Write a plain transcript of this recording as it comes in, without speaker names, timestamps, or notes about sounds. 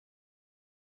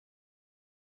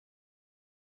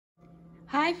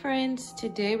Hi friends,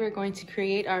 today we're going to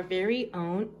create our very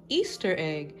own Easter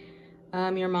egg.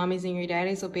 Your mommies and your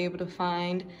daddies will be able to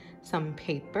find some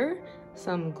paper,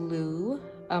 some glue,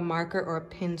 a marker or a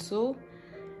pencil,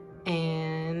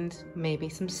 and maybe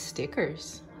some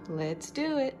stickers. Let's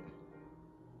do it.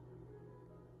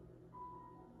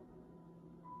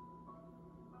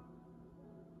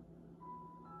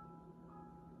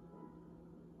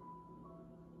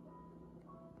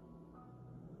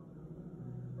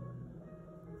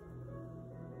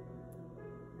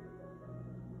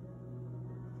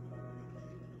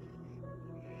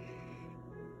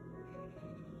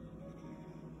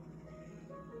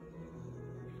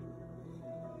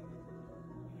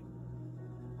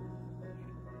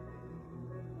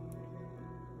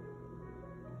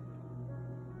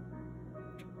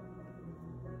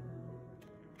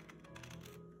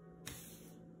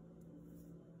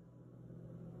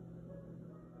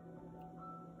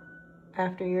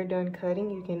 After you're done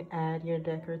cutting, you can add your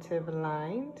decorative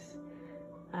lines.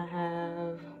 I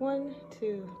have 1,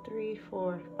 2, 3,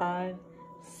 4, 5,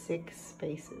 6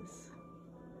 spaces.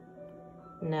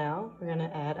 Now we're gonna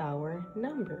add our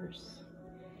numbers.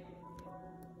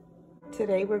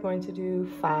 Today we're going to do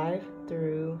 5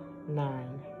 through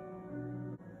 9.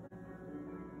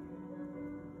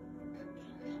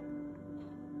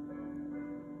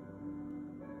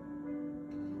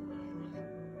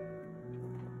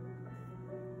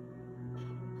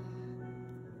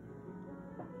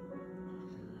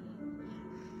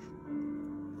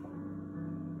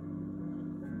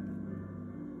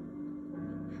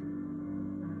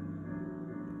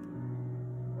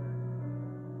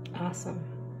 Awesome.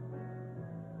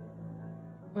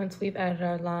 Once we've added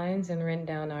our lines and written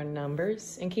down our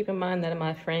numbers, and keep in mind that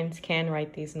my friends can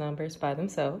write these numbers by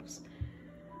themselves,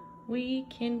 we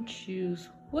can choose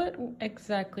what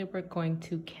exactly we're going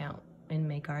to count and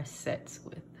make our sets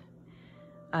with.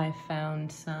 I found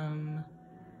some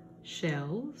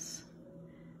shells,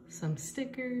 some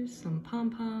stickers, some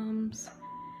pom-poms,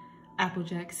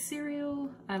 Applejack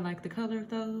cereal, I like the color of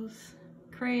those,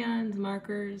 crayons,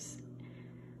 markers,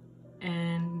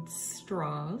 and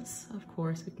straws. Of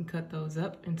course, we can cut those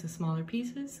up into smaller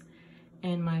pieces.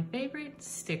 And my favorite,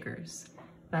 stickers.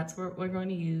 That's what we're going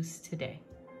to use today.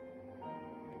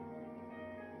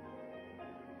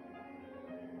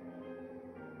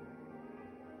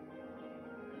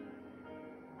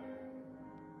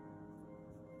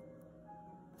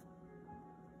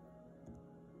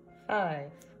 Five.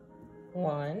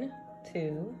 1,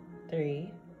 2,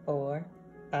 3, 4,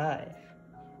 5.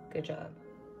 Good job.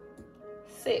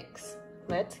 6.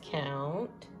 Let's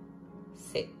count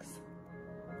 6.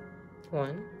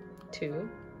 1, 2,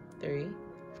 3,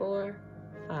 4,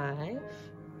 5.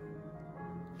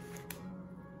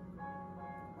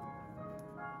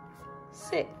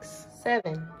 6.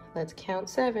 7. Let's count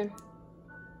 7.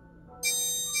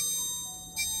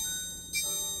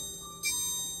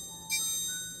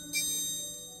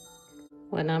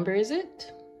 What number is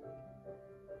it?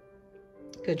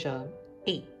 Good job.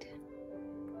 8.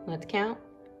 Let's count.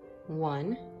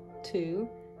 1, 2,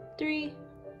 3,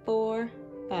 4,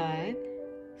 5,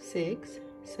 6,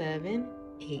 7,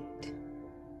 8.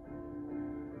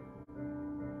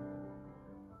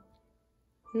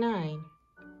 9.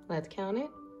 Let's count it.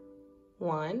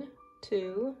 1,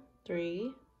 2,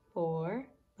 3, 4,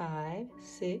 5,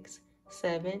 6,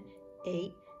 7,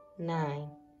 8, 9.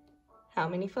 How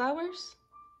many flowers?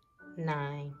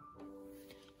 9.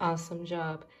 Awesome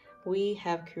job. We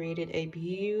have created a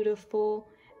beautiful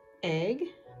egg.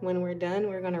 When we're done,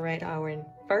 we're going to write our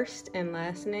first and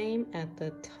last name at the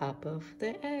top of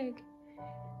the egg.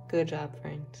 Good job,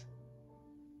 friends.